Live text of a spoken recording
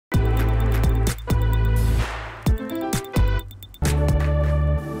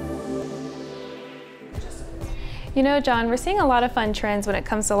You know, John, we're seeing a lot of fun trends when it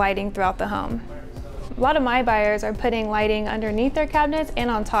comes to lighting throughout the home. A lot of my buyers are putting lighting underneath their cabinets and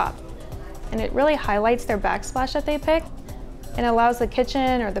on top. And it really highlights their backsplash that they pick and allows the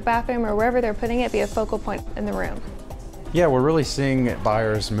kitchen or the bathroom or wherever they're putting it be a focal point in the room. Yeah, we're really seeing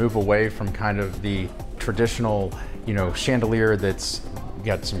buyers move away from kind of the traditional, chandelier that's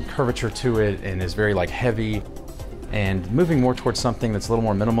got some curvature to it and is very heavy, and moving more towards something that's a little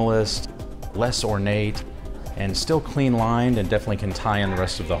more minimalist, less ornate, and still clean lined and definitely can tie in the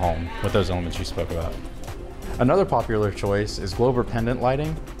rest of the home with those elements you spoke about. Another popular choice is globe or pendant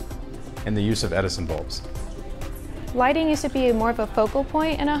lighting and the use of Edison bulbs. Lighting used to be more of a focal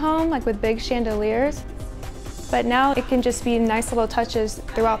point in a home, like with big chandeliers, but now it can just be nice little touches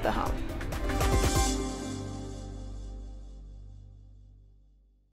throughout the home.